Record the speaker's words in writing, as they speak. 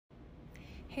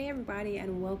Hey everybody,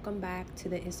 and welcome back to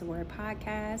the It's the Word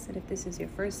podcast. And if this is your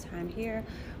first time here,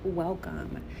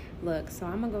 welcome. Look, so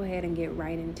I'm gonna go ahead and get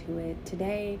right into it.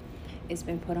 Today, it's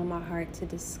been put on my heart to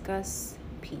discuss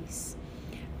peace.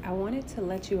 I wanted to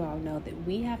let you all know that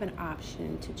we have an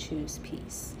option to choose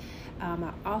peace.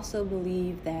 I also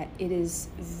believe that it is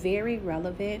very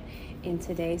relevant in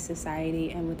today's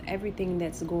society and with everything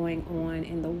that's going on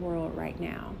in the world right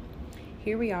now.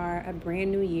 Here we are, a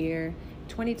brand new year,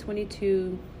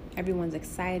 2022. Everyone's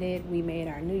excited. We made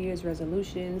our New Year's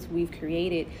resolutions. We've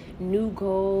created new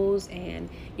goals, and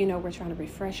we're trying to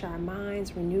refresh our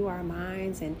minds, renew our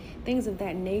minds, and things of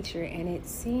that nature. And it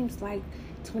seems like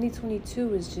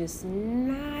 2022 is just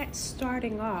not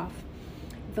starting off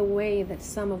the way that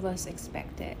some of us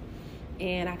expected.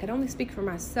 And I can only speak for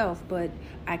myself, but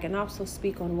I can also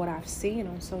speak on what I've seen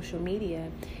on social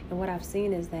media. And what I've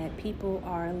seen is that people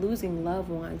are losing loved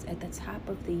ones at the top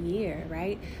of the year,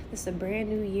 right? It's a brand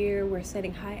new year. We're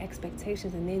setting high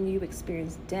expectations, and then you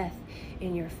experience death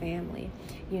in your family,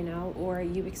 or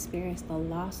you experience the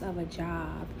loss of a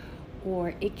job,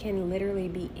 or it can literally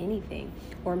be anything.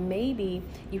 Or maybe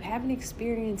you haven't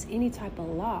experienced any type of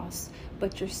loss,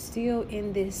 but you're still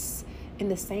in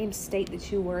the same state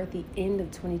that you were at the end of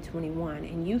 2021,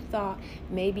 and you thought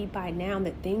maybe by now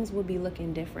that things would be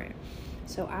looking different.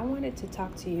 So I wanted to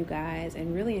talk to you guys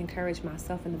and really encourage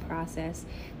myself in the process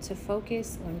to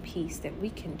focus on peace, that we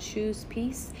can choose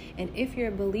peace. And if you're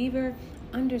a believer,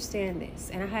 understand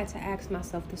this. And I had to ask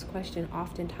myself this question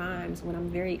oftentimes when I'm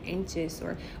very anxious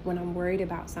or when I'm worried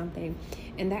about something.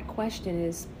 And that question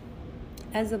is,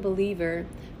 as a believer,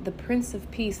 the Prince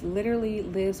of Peace literally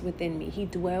lives within me. He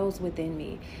dwells within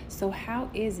me. So how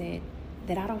is it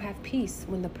that I don't have peace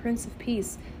when the Prince of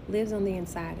Peace lives on the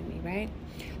inside of me, right?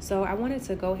 So I wanted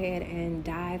to go ahead and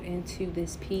dive into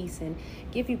this peace and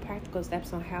give you practical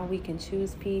steps on how we can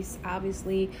choose peace,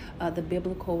 obviously the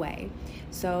biblical way.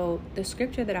 So the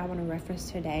scripture that I want to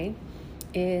reference today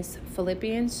is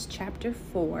Philippians chapter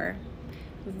 4,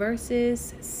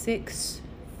 verses 6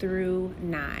 through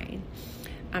 9.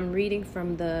 I'm reading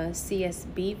from the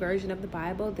CSB version of the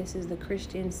Bible. This is the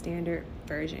Christian Standard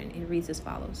Version. It reads as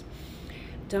follows.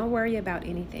 Don't worry about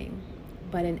anything,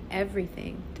 but in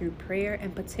everything, through prayer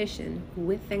and petition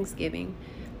with thanksgiving,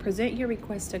 present your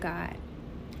requests to God.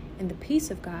 And the peace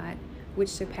of God, which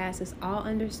surpasses all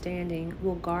understanding,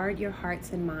 will guard your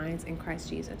hearts and minds in Christ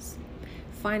Jesus.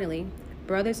 Finally,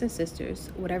 brothers and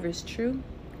sisters, whatever is true,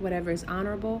 whatever is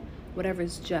honorable, whatever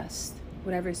is just,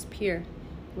 whatever is pure,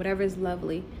 whatever is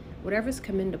lovely, whatever is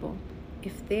commendable,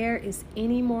 if there is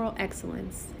any moral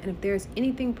excellence, and if there is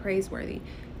anything praiseworthy,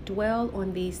 dwell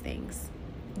on these things.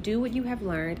 Do what you have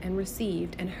learned and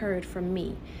received and heard from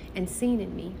me and seen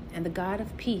in me, and the God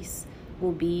of peace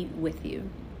will be with you.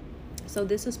 So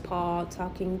this is Paul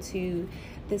talking to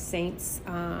the saints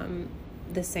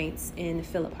in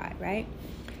Philippi, right?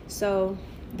 So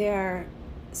there are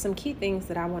some key things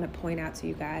that I want to point out to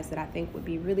you guys that I think would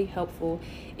be really helpful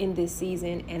in this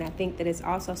season. And I think that it's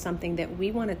also something that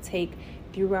we want to take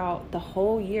throughout the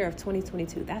whole year of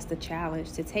 2022. That's the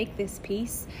challenge, to take this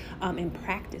peace and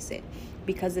practice it,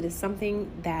 because it is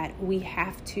something that we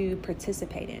have to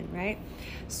participate in, right?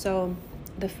 So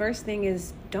the first thing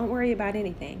is, don't worry about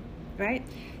anything, right?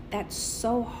 That's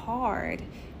so hard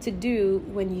to do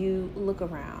when you look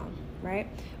around, right?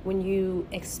 When you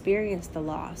experience the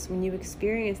loss, when you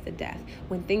experience the death,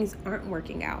 when things aren't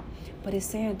working out. But it's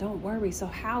saying, don't worry. So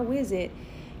how is it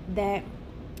that,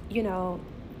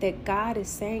 that God is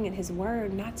saying in his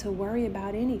word not to worry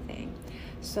about anything?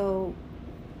 So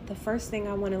the first thing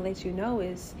I want to let you know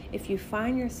is, if you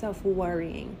find yourself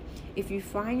worrying, if you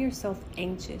find yourself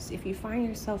anxious, if you find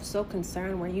yourself so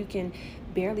concerned where you can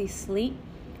barely sleep,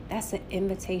 that's an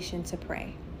invitation to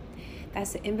pray.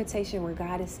 That's an invitation where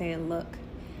God is saying, look,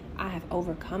 I have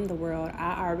overcome the world.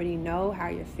 I already know how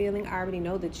you're feeling. I already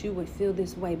know that you would feel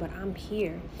this way, but I'm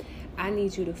here. I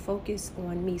need you to focus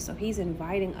on me. So he's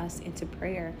inviting us into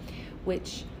prayer,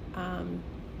 which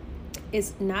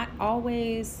is not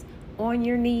always on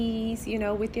your knees,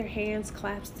 with your hands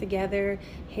clasped together,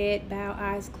 head bowed,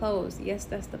 eyes closed. Yes,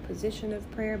 that's the position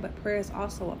of prayer, but prayer is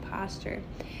also a posture.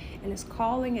 And it's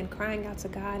calling and crying out to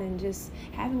God and just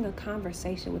having a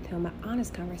conversation with him, an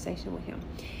honest conversation with him.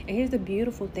 And here's the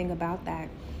beautiful thing about that.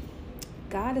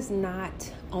 God is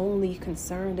not only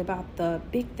concerned about the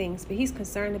big things, but he's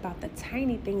concerned about the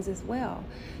tiny things as well.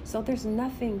 So there's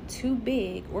nothing too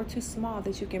big or too small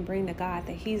that you can bring to God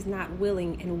that he's not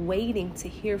willing and waiting to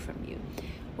hear from you.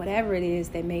 Whatever it is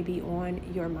that may be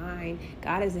on your mind,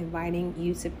 God is inviting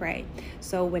you to pray.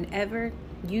 So whenever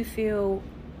you feel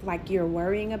like you're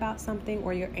worrying about something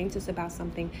or you're anxious about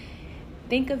something,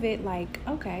 think of it like,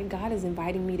 okay, God is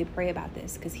inviting me to pray about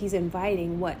this because he's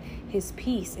inviting what? His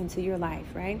peace into your life,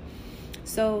 right?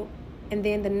 So, and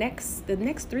then the next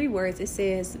 3 words, it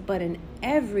says, but in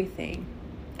everything.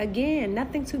 Again,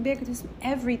 nothing too big, just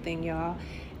everything, y'all.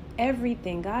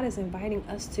 Everything. God is inviting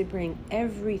us to bring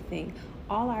everything.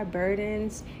 All our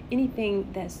burdens, anything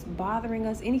that's bothering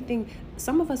us, anything,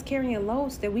 some of us carrying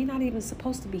loads that we're not even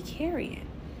supposed to be carrying.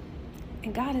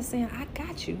 And God is saying, I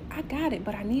got you. I got it,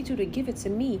 but I need you to give it to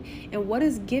me. And what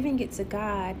is giving it to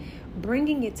God,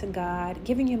 bringing it to God,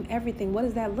 giving him everything? What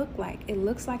does that look like? It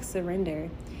looks like surrender.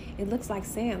 It looks like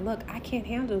saying, look, I can't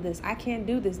handle this. I can't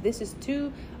do this. This is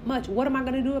too much. What am I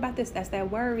going to do about this? That's that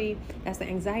worry. That's the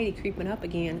anxiety creeping up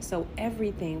again. So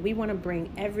everything, we want to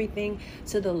bring everything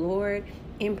to the Lord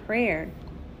in prayer.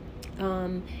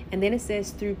 And then it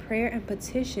says through prayer and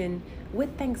petition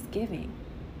with thanksgiving.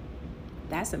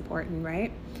 That's important, right?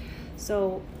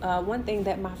 So one thing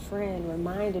that my friend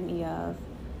reminded me of,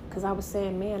 because I was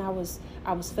saying, man, I was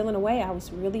feeling away. I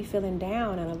was really feeling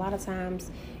down. And a lot of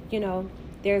times,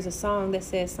 there's a song that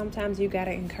says, sometimes you got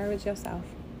to encourage yourself.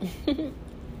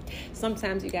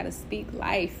 Sometimes you got to speak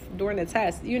life during the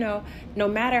test. No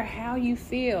matter how you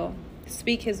feel,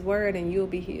 speak his word and you'll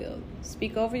be healed.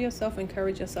 Speak over yourself,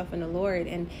 encourage yourself in the Lord.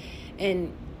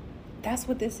 And that's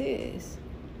what this is.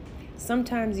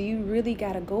 Sometimes you really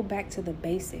got to go back to the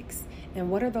basics. And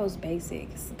what are those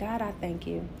basics? God, I thank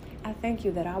you. I thank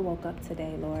you that I woke up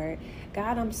today, Lord.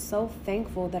 God, I'm so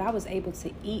thankful that I was able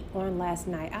to eat on last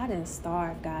night. I didn't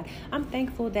starve, God. I'm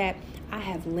thankful that I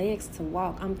have legs to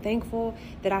walk. I'm thankful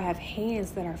that I have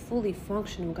hands that are fully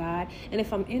functional, God. And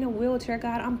if I'm in a wheelchair,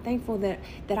 God, I'm thankful that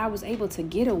I was able to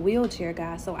get a wheelchair,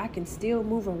 God, so I can still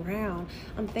move around.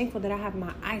 I'm thankful that I have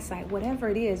my eyesight. Whatever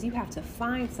it is, you have to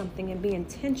find something and be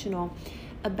intentional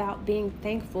about being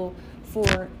thankful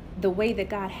for the way that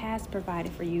God has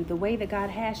provided for you, the way that God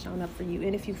has shown up for you.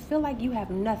 And if you feel like you have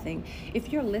nothing,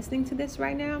 if you're listening to this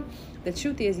right now, the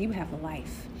truth is you have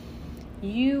life.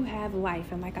 You have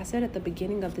life. And like I said at the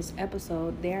beginning of this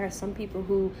episode, there are some people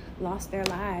who lost their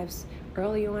lives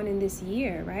early on in this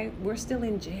year, right? We're still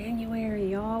in January,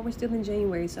 y'all. We're still in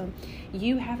January. So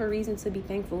you have a reason to be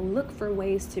thankful. Look for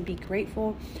ways to be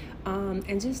grateful,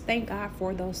 and just thank God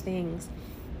for those things.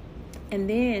 And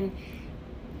then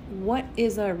what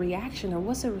is a reaction, or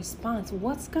what's a response?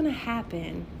 What's going to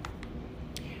happen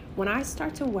when I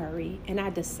start to worry and I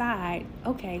decide,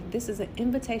 okay, this is an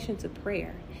invitation to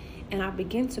prayer, and I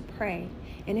begin to pray,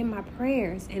 and in my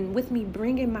prayers and with me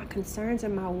bringing my concerns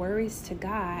and my worries to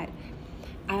God,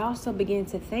 I also begin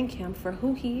to thank him for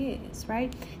who he is,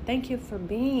 right? Thank you for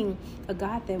being a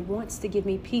God that wants to give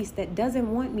me peace, that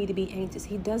doesn't want me to be anxious.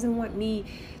 He doesn't want me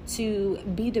to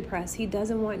be depressed. He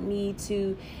doesn't want me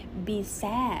to be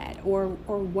sad or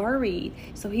worried.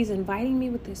 So he's inviting me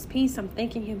with this peace. I'm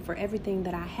thanking him for everything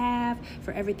that I have,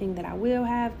 for everything that I will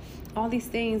have, all these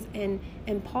things.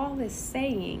 And Paul is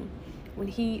saying, when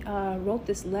he wrote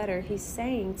this letter, he's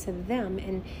saying to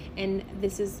them, and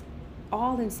this is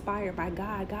all inspired by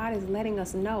God. God is letting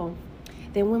us know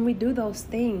that when we do those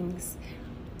things,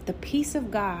 the peace of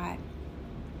God,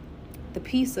 not the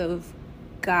peace of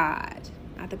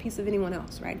anyone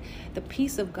else, right? The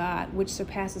peace of God, which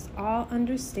surpasses all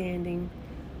understanding,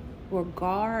 will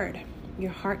guard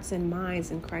your hearts and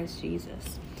minds in Christ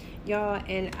Jesus. Y'all,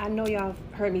 and I know y'all have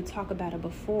heard me talk about it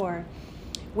before,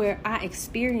 where I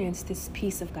experienced this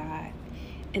peace of God.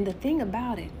 And the thing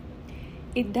about it,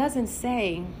 it doesn't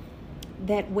say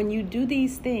that when you do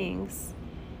these things,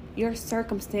 your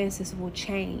circumstances will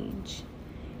change.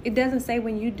 It doesn't say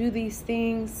when you do these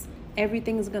things,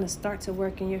 everything is going to start to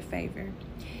work in your favor.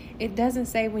 It doesn't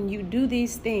say when you do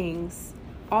these things,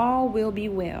 all will be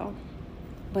well.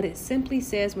 But it simply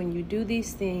says when you do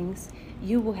these things,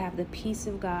 you will have the peace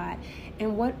of God.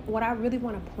 And what I really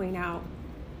want to point out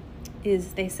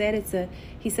is he said it's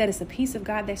a peace of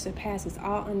God that surpasses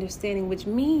all understanding, which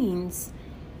means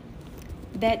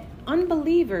that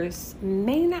unbelievers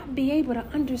may not be able to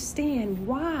understand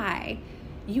why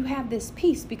you have this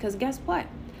peace, because guess what?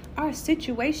 Our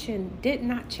situation did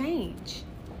not change.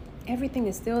 Everything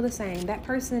is still the same. That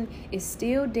person is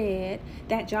still dead.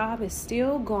 That job is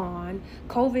still gone.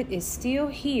 COVID is still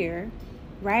here,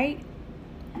 right?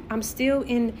 I'm still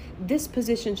in this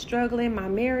position struggling. My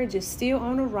marriage is still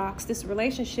on the rocks. This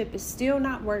relationship is still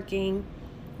not working.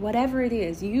 Whatever it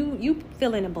is, you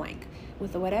fill in a blank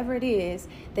with whatever it is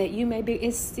that you may be,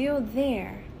 it's still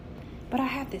there. But I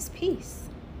have this peace.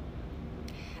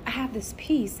 I have this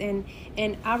peace. And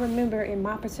I remember in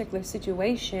my particular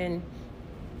situation,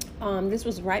 this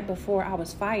was right before I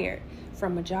was fired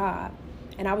from a job.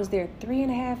 And I was there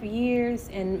 3.5 years.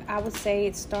 And I would say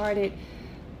it started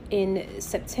in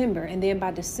September, and then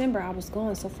by December I was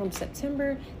gone. So from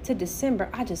September to December,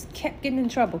 I just kept getting in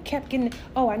trouble,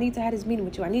 I need to have this meeting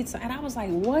with you. And I was like,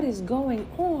 what is going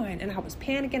on? And I was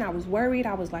panicking. I was worried.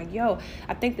 I was like, yo,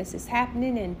 I think this is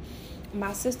happening. And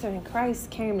my sister in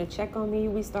Christ came to check on me.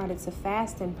 We started to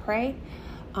fast and pray.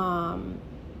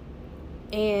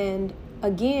 And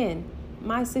again,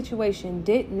 my situation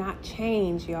did not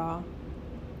change, y'all.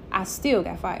 I still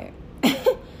got fired.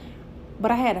 But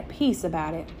I had a peace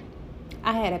about it.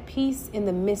 I had a peace in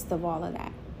the midst of all of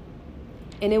that.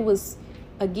 And it was,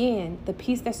 again, the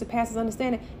peace that surpasses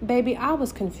understanding. Baby, I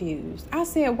was confused. I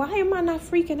said, why am I not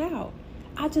freaking out?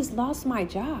 I just lost my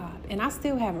job and I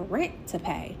still have a rent to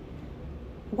pay.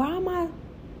 Why am I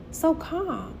so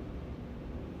calm?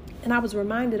 And I was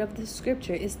reminded of this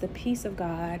scripture. It's the peace of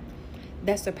God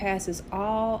that surpasses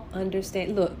all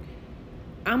understanding. Look,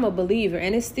 I'm a believer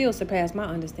and it still surpassed my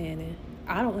understanding.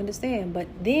 I don't understand. But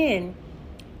then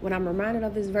when I'm reminded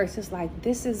of this verse, it's like,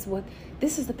 this is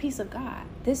the peace of God.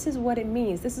 This is what it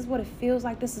means. This is what it feels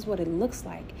like. This is what it looks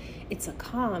like. It's a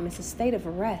calm. It's a state of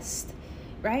rest,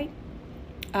 right?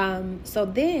 So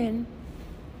then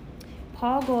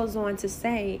Paul goes on to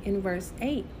say in verse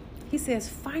 8, he says,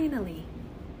 finally,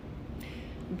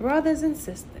 brothers and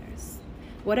sisters,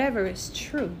 whatever is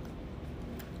true,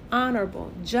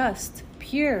 honorable, just,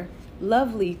 pure,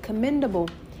 lovely, commendable.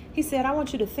 He said, I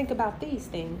want you to think about these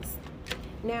things.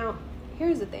 Now,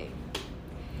 here's the thing.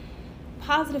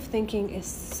 Positive thinking is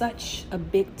such a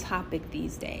big topic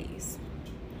these days.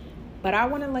 But I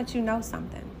want to let you know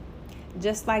something.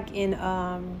 Just like in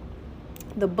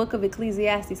the book of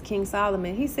Ecclesiastes, King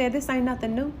Solomon, he said, this ain't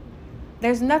nothing new.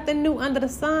 There's nothing new under the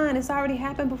sun. It's already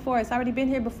happened before. It's already been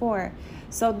here before.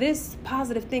 So this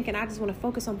positive thinking, I just want to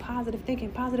focus on positive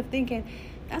thinking. Positive thinking,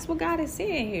 that's what God is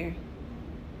saying here.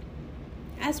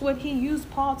 That's what he used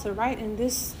Paul to write in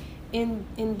this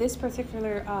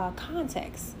particular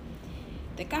context.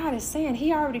 That God is saying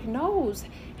he already knows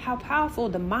how powerful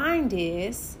the mind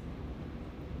is.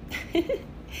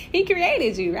 He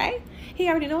created you, right? He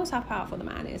already knows how powerful the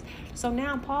mind is. So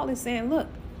now Paul is saying, look,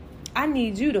 I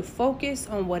need you to focus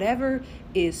on whatever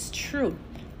is true,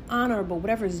 honorable,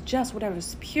 whatever is just, whatever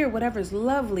is pure, whatever is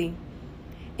lovely.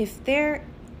 If there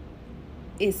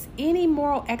is any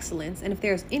moral excellence, and if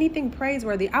there's anything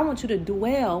praiseworthy, I want you to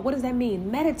dwell. What does that mean?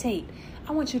 Meditate.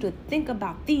 I want you to think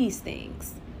about these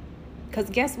things. Because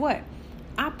guess what?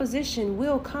 Opposition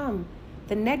will come.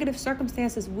 The negative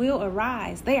circumstances will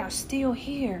arise. They are still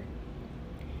here.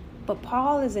 But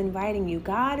Paul is inviting you.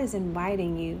 God is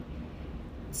inviting you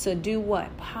to do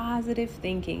what? Positive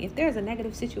thinking. If there's a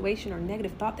negative situation or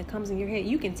negative thought that comes in your head,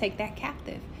 you can take that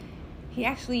captive. He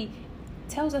actually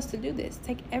tells us to do this.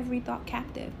 Take every thought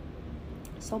captive.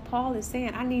 So Paul is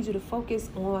saying, I need you to focus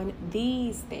on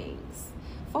these things.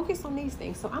 Focus on these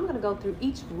things. So I'm going to go through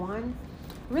each one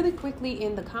really quickly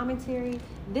in the commentary.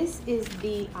 This is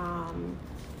the,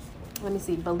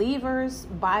 Believer's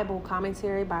Bible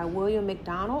Commentary by William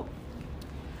McDonald.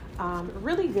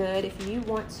 Really good if you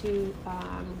want to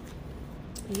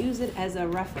use it as a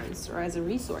reference or as a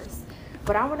resource.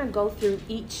 But I want to go through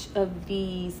each of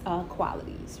these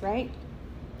qualities, right?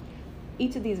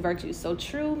 Each of these virtues. So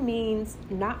true means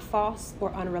not false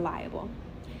or unreliable.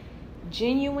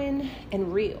 Genuine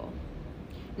and real.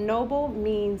 Noble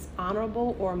means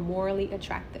honorable or morally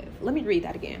attractive. Let me read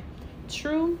that again.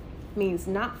 True means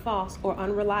not false or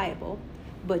unreliable,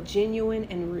 but genuine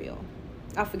and real.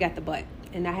 I forgot the but,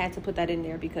 and I had to put that in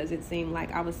there because it seemed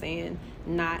like I was saying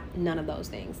none of those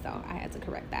things, so I had to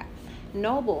correct that.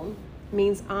 Noble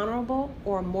means honorable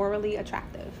or morally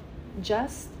attractive.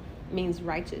 Just means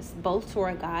righteous, both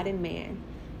toward God and man.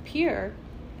 Pure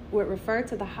would refer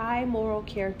to the high moral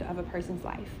character of a person's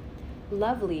life.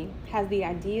 Lovely has the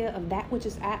idea of that which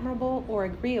is admirable or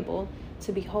agreeable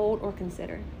to behold or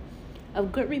consider.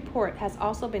 Of good report has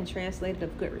also been translated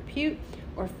of good repute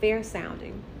or fair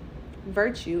sounding.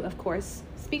 Virtue, of course,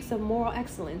 speaks of moral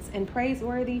excellence, and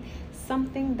praiseworthy,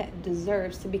 something that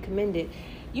deserves to be commended.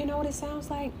 You know what it sounds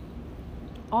like?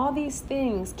 All these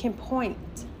things can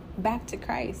point back to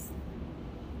Christ.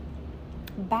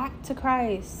 Back to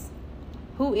Christ,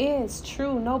 who is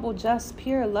true, noble, just,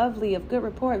 pure, lovely, of good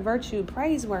report, virtue,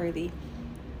 praiseworthy.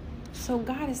 So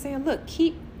God is saying, look,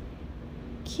 keep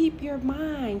your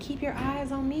mind, keep your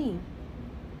eyes on me,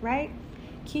 right?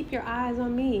 Keep your eyes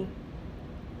on me.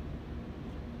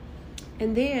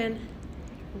 And then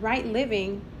right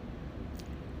living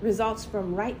results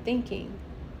from right thinking.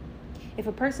 If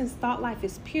a person's thought life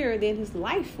is pure, then his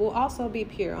life will also be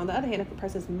pure. On the other hand, if a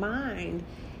person's mind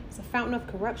is a fountain of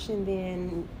corruption,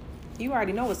 then you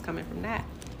already know what's coming from that.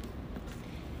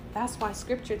 That's why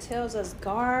scripture tells us,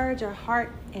 guard your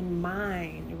heart and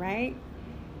mind, right?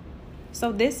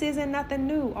 So this isn't nothing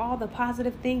new. All the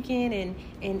positive thinking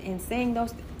and saying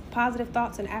those positive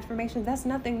thoughts and affirmations, that's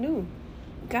nothing new.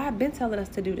 God been telling us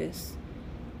to do this.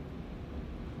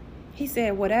 He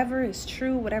said, whatever is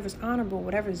true, whatever is honorable,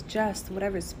 whatever is just,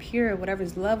 whatever is pure, whatever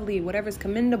is lovely, whatever is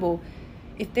commendable,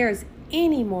 if there's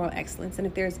any moral excellence and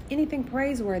if there's anything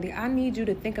praiseworthy, I need you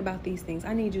to think about these things.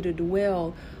 I need you to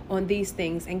dwell on these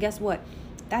things. And guess what?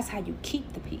 That's how you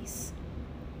keep the peace.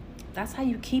 That's how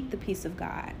you keep the peace of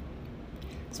God.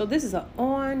 So this is an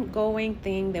ongoing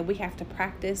thing that we have to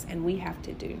practice and we have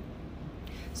to do.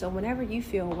 So whenever you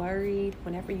feel worried,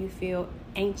 whenever you feel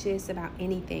anxious about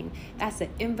anything, that's an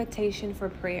invitation for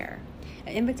prayer.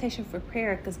 An invitation for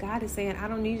prayer, because God is saying, I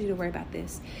don't need you to worry about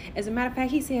this. As a matter of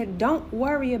fact, he said, don't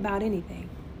worry about anything.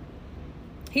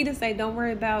 He didn't say don't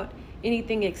worry about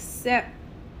anything except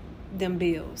them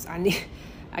bills.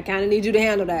 I kind of need you to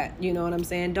handle that. You know what I'm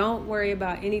saying? Don't worry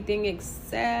about anything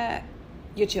except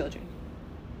your children.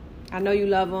 I know you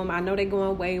love them. I know they're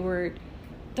going wayward.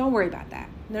 Don't worry about that.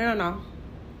 No.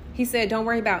 He said, don't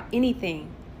worry about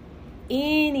anything.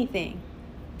 Anything.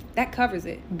 That covers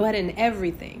it. But in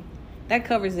everything. That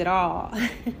covers it all.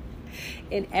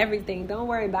 In everything. Don't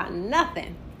worry about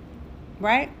nothing.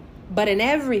 Right? But in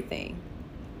everything.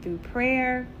 Through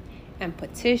prayer and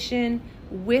petition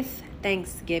with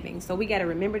thanksgiving. So we got to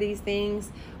remember these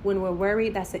things. When we're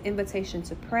worried, that's an invitation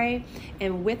to pray.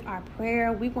 And with our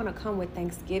prayer, we want to come with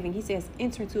thanksgiving. He says,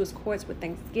 enter into his courts with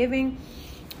thanksgiving.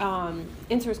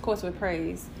 Enter his courts with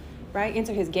praise, right?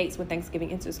 Enter his gates with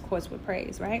thanksgiving. Enter his courts with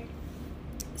praise, right?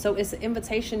 So it's an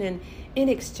invitation. And in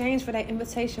exchange for that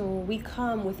invitation, when we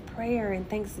come with prayer and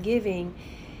thanksgiving,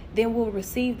 then we'll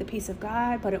receive the peace of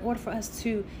God. But in order for us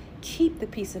to keep the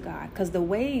peace of God, because the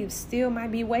waves still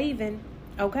might be waving,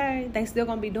 okay? They still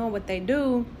going to be doing what they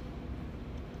do.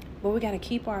 But we got to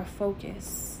keep our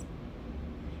focus.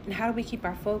 And how do we keep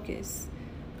our focus?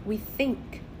 We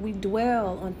think, we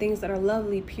dwell on things that are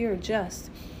lovely, pure,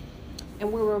 just.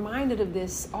 And we're reminded of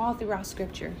this all throughout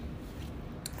scripture.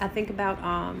 I think about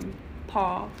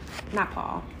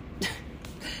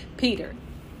Peter.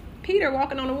 Peter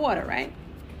walking on the water, right?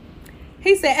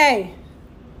 He said, hey,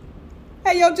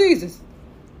 yo, Jesus,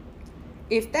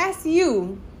 if that's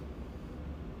you,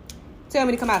 tell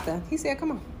me to come out there. He said,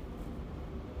 come on.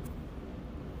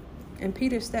 And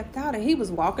Peter stepped out and he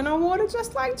was walking on water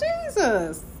just like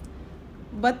Jesus.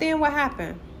 But then what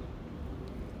happened?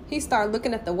 He started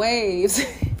looking at the waves.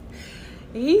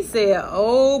 He said,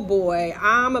 oh boy,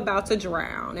 I'm about to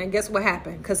drown. And guess what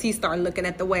happened? Because he started looking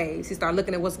at the waves. He started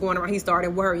looking at what's going on. He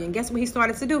started worrying. Guess what he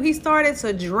started to do? He started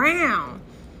to drown.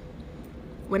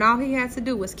 When all he had to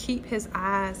do was keep his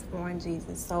eyes on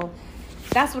Jesus. So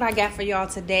that's what I got for y'all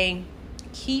today.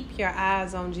 Keep your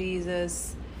eyes on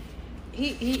Jesus.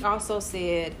 He also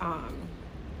said,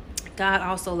 God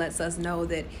also lets us know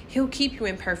that he'll keep you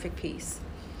in perfect peace.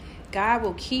 God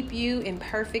will keep you in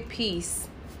perfect peace,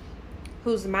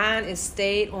 whose mind is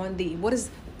stayed on thee.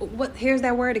 Here's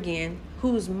that word again.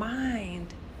 Whose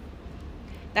mind?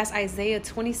 That's Isaiah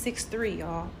 26:3,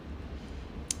 y'all.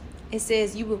 It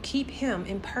says, you will keep him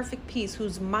in perfect peace,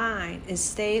 whose mind is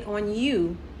stayed on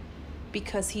you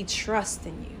because he trusts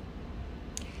in you.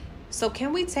 So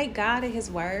can we take God at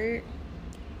his word?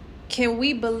 Can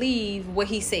we believe what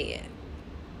he said?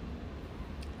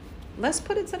 Let's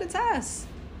put it to the test.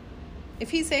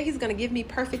 If he said he's going to give me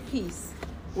perfect peace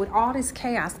with all this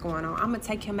chaos going on, I'm going to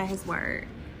take him at his word.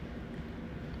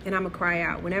 And I'm going to cry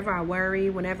out. Whenever I worry,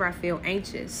 whenever I feel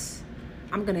anxious,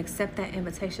 I'm going to accept that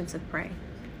invitation to pray.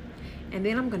 And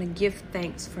then I'm going to give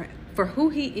thanks for who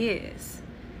he is.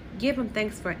 Give him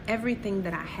thanks for everything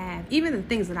that I have, even the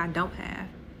things that I don't have.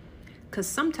 Because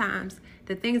sometimes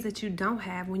the things that you don't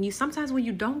have, when you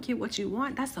don't get what you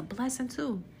want, that's a blessing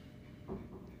too.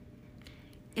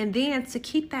 And then to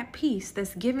keep that peace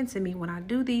that's given to me when I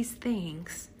do these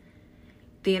things,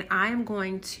 then I am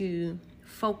going to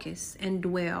focus and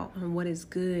dwell on what is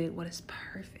good, what is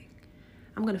perfect.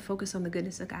 I'm going to focus on the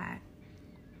goodness of God.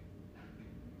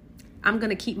 I'm going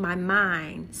to keep my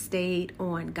mind stayed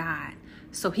on God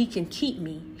so he can keep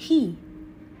me.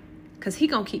 Because he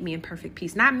going to keep me in perfect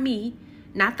peace. Not me,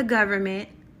 not the government,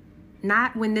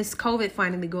 not when this COVID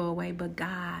finally go away, but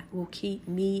God will keep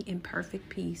me in perfect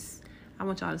peace. I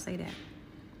want y'all to say that.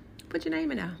 Put your name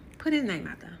in there. Put his name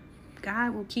out there.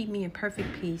 God will keep me in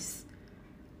perfect peace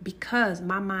because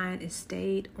my mind is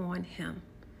stayed on him,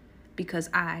 because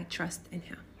I trust in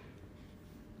him.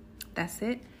 That's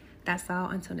it. That's all.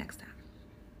 Until next time.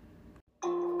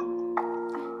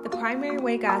 The primary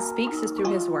way God speaks is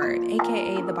through his word,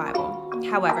 aka the Bible.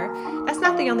 However, that's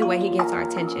not the only way he gets our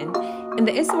attention. In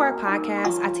the It's the Word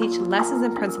podcast, I teach lessons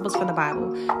and principles from the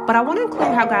Bible, but I want to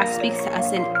include how God speaks to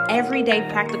us in everyday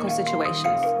practical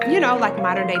situations, like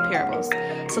modern day parables.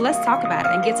 So let's talk about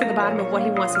it and get to the bottom of what he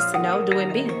wants us to know, do,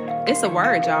 and be. It's a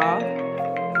word, y'all.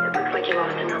 It looks like you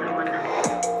lost another one.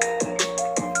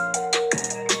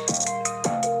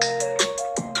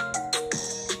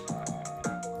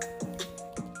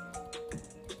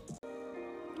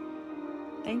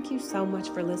 Thank you so much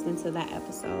for listening to that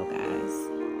episode, guys.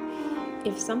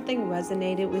 If something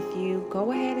resonated with you,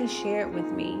 go ahead and share it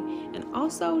with me. And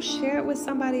also share it with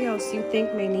somebody else you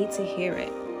think may need to hear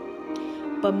it.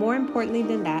 But more importantly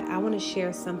than that, I want to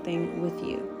share something with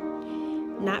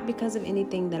you. Not because of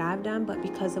anything that I've done, but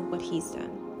because of what he's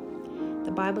done.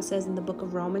 The Bible says in the book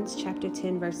of Romans, chapter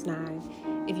 10, verse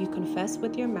 9, if you confess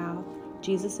with your mouth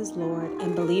Jesus is Lord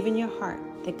and believe in your heart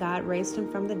that God raised him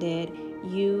from the dead,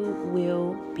 you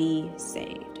will be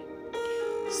saved.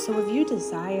 So if you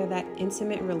desire that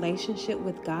intimate relationship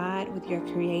with God, with your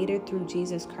Creator through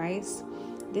Jesus Christ,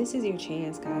 this is your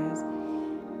chance, guys.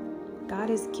 God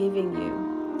is giving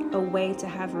you a way to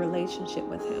have a relationship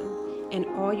with him, and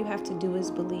all you have to do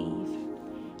is believe.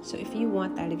 So if you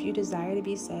want that, if you desire to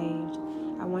be saved,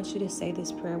 I want you to say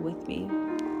this prayer with me.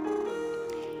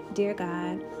 Dear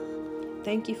God,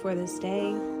 thank you for this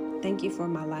day. Thank you for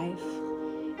my life.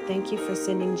 Thank you for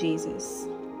sending Jesus.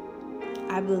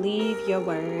 I believe your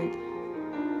word.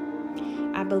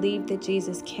 I believe that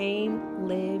Jesus came,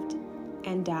 lived,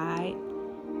 and died,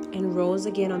 and rose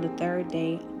again on the third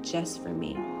day just for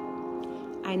me.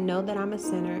 I know that I'm a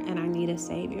sinner and I need a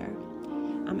Savior.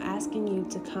 I'm asking you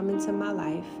to come into my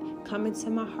life, come into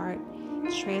my heart,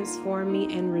 transform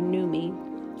me and renew me.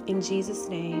 In Jesus'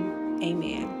 name,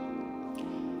 amen.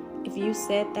 If you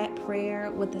said that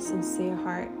prayer with a sincere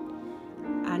heart,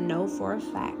 I know for a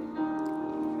fact,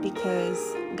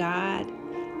 because God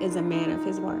is a man of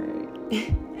his word.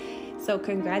 So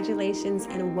congratulations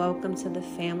and welcome to the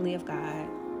family of God.